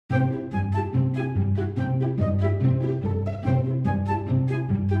Hey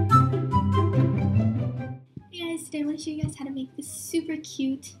guys, today I want to show you guys how to make this super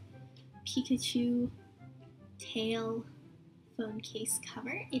cute Pikachu tail phone case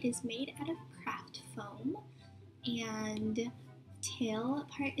cover. It is made out of craft foam, and the tail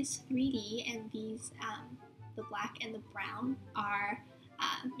part is 3D, and these, the black and the brown, are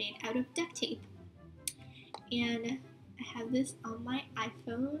made out of duct tape. And I have this on my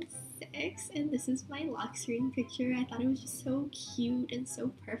iPhone 6, and this is my lock screen picture. I thought it was just so cute and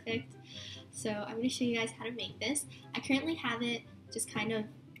so perfect. So I'm going to show you guys how to make this. I currently have it just kind of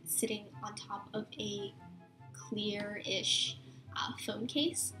sitting on top of a clear-ish phone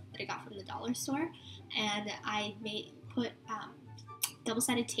case that I got from the dollar store, and I put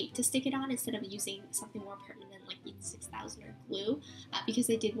double-sided tape to stick it on instead of using something more permanent like 6000 or glue, because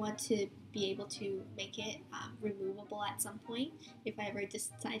I did want to be able to make it removable at some point if I ever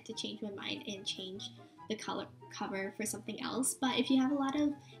decide to change my mind and change the cover for something else. But if you have a lot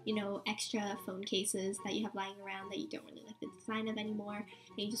of, extra phone cases that you have lying around that you don't really like the design of anymore,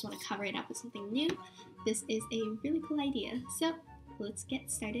 and you just want to cover it up with something new, this is a really cool idea. So let's get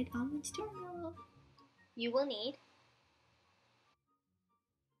started on the tutorial. You will need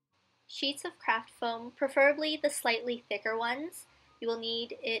sheets of craft foam, preferably the slightly thicker ones. You will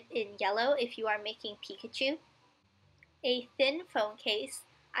need it in yellow if you are making Pikachu. A thin phone case,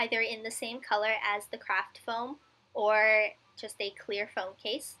 either in the same color as the craft foam or just a clear phone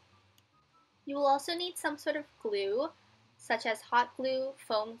case. You will also need some sort of glue, such as hot glue,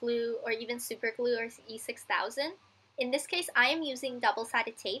 foam glue, or even super glue or E6000. In this case, I am using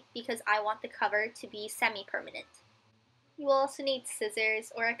double-sided tape because I want the cover to be semi-permanent. You will also need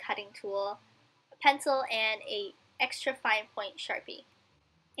scissors or a cutting tool, a pencil, and an extra fine point Sharpie.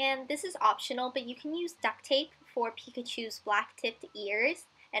 And this is optional, but you can use duct tape for Pikachu's black-tipped ears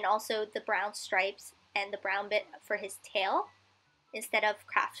and also the brown stripes and the brown bit for his tail instead of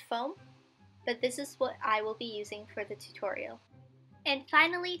craft foam. But this is what I will be using for the tutorial. And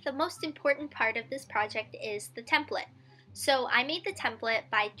finally, the most important part of this project is the template. So I made the template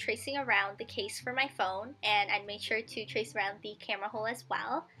by tracing around the case for my phone, and I made sure to trace around the camera hole as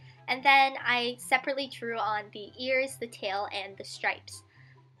well. And then I separately drew on the ears, the tail, and the stripes.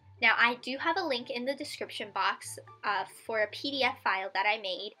 Now I do have a link in the description box for a PDF file that I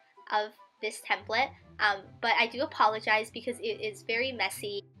made of this template, but I do apologize because it is very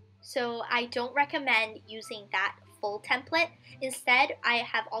messy, so I don't recommend using that full template. Instead, I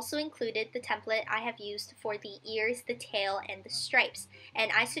have also included the template I have used for the ears, the tail, and the stripes,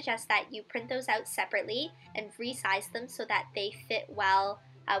 and I suggest that you print those out separately and resize them so that they fit well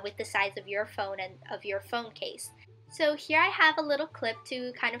with the size of your phone and of your phone case. So here I have a little clip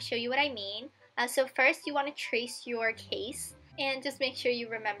to kind of show you what I mean. So first you want to trace your case, and just make sure you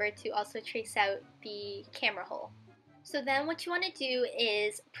remember to also trace out the camera hole. So then what you want to do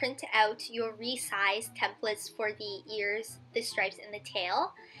is print out your resized templates for the ears, the stripes, and the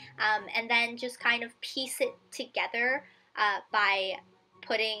tail, and then just kind of piece it together by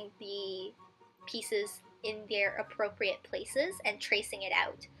putting the pieces in their appropriate places and tracing it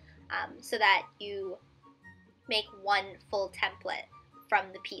out so that you make one full template from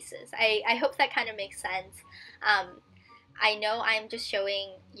the pieces. I hope that kind of makes sense. I know I'm just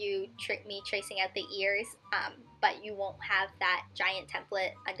showing you me tracing out the ears, but you won't have that giant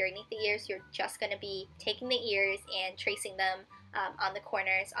template underneath the ears. You're just going to be taking the ears and tracing them on the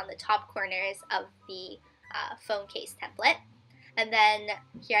corners, on the top corners of the phone case template. And then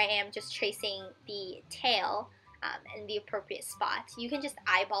here I am just tracing the tail in the appropriate spot. You can just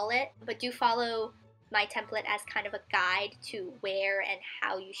eyeball it, but do follow my template as kind of a guide to where and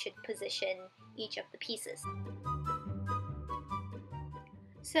how you should position each of the pieces.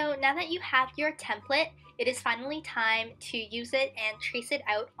 So now that you have your template, it is finally time to use it and trace it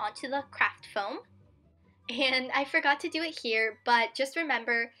out onto the craft foam. And I forgot to do it here, but just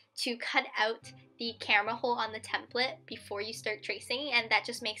remember to cut out the camera hole on the template before you start tracing, and that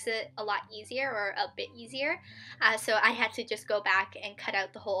just makes it a lot easier, or a bit easier. So I had to just go back and cut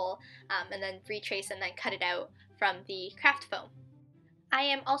out the hole and then retrace and then cut it out from the craft foam. I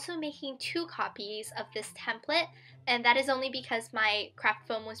am also making 2 copies of this template, and that is only because my craft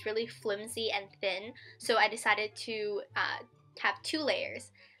foam was really flimsy and thin, so I decided to have 2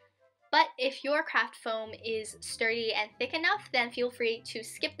 layers. But if your craft foam is sturdy and thick enough, then feel free to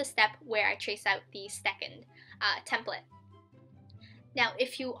skip the step where I trace out the second template. Now,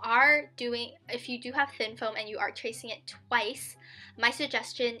 if you do have thin foam and you are tracing it twice, my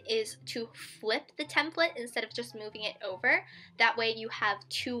suggestion is to flip the template instead of just moving it over. That way you have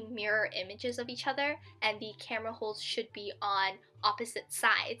 2 mirror images of each other, and the camera holes should be on opposite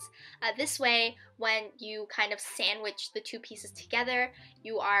sides. This way, when you kind of sandwich the two pieces together,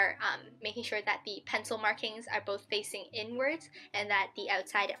 you are making sure that the pencil markings are both facing inwards and that the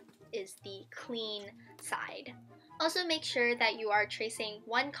outside is the clean side. Also make sure that you are tracing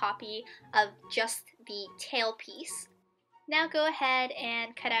one copy of just the tail piece. Now go ahead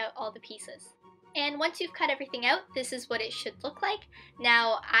and cut out all the pieces. And once you've cut everything out, this is what it should look like.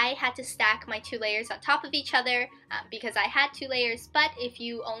 Now, I had to stack my two layers on top of each other because I had two layers, but if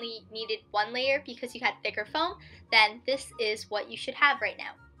you only needed one layer because you had thicker foam, then this is what you should have right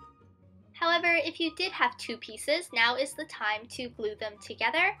now. However, if you did have two pieces, now is the time to glue them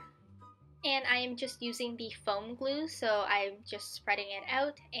together. And I am just using the foam glue, so I'm just spreading it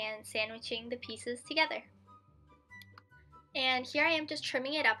out and sandwiching the pieces together. And here I am just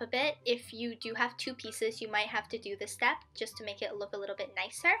trimming it up a bit. If you do have two pieces, you might have to do this step just to make it look a little bit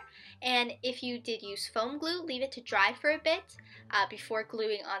nicer. And if you did use foam glue, leave it to dry for a bit before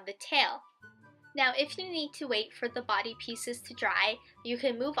gluing on the tail. Now, if you need to wait for the body pieces to dry, you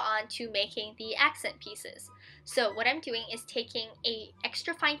can move on to making the accent pieces. So what I'm doing is taking an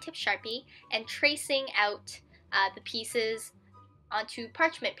extra fine tip Sharpie and tracing out the pieces onto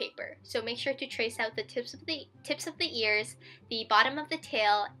parchment paper. So make sure to trace out the tips of the ears, the bottom of the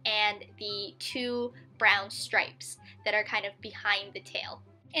tail, and the two brown stripes that are kind of behind the tail.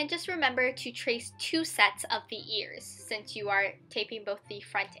 And just remember to trace two sets of the ears since you are taping both the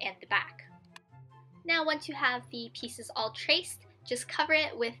front and the back. Now once you have the pieces all traced, just cover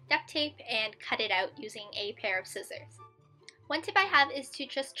it with duct tape and cut it out using a pair of scissors. One tip I have is to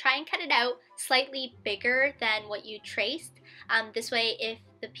just try and cut it out slightly bigger than what you traced. This way, if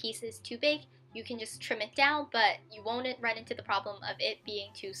the piece is too big, you can just trim it down, but you won't run into the problem of it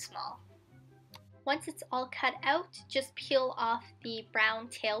being too small. Once it's all cut out, just peel off the brown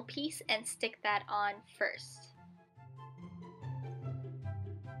tail piece and stick that on first.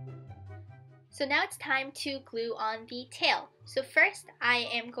 So now it's time to glue on the tail. So first, I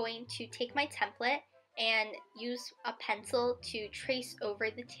am going to take my template and use a pencil to trace over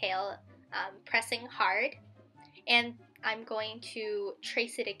the tail, pressing hard. And I'm going to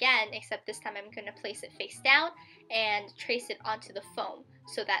trace it again, except this time I'm going to place it face down and trace it onto the foam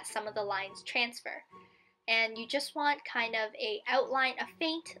so that some of the lines transfer. And you just want kind of a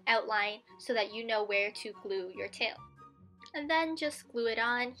faint outline so that you know where to glue your tail. And then just glue it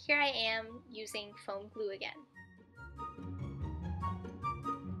on. Here I am using foam glue again.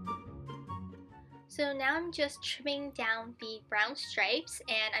 So now I'm just trimming down the brown stripes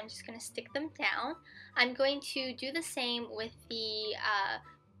and I'm just going to stick them down. I'm going to do the same with the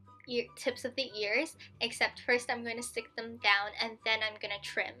tips of the ears, except first I'm going to stick them down and then I'm going to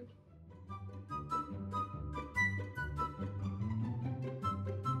trim.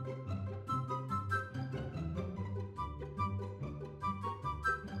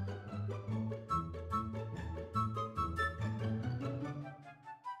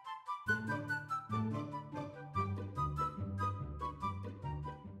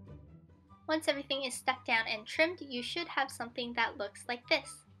 Once everything is stuck down and trimmed, you should have something that looks like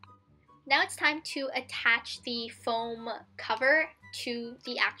this. Now it's time to attach the foam cover to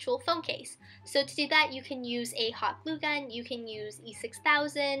the actual phone case. So to do that, you can use a hot glue gun, you can use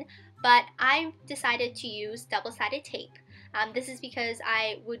E6000, but I decided to use double-sided tape. This is because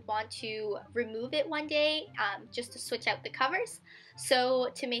I would want to remove it one day just to switch out the covers. So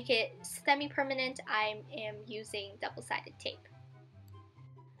to make it semi-permanent, I am using double-sided tape.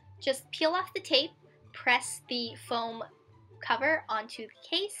 Just peel off the tape, press the foam cover onto the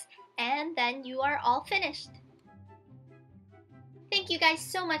case, and then you are all finished. Thank you guys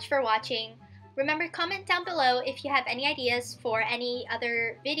so much for watching. Remember, comment down below if you have any ideas for any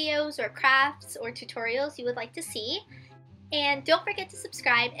other videos or crafts or tutorials you would like to see. And don't forget to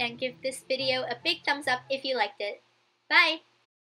subscribe and give this video a big thumbs up if you liked it. Bye!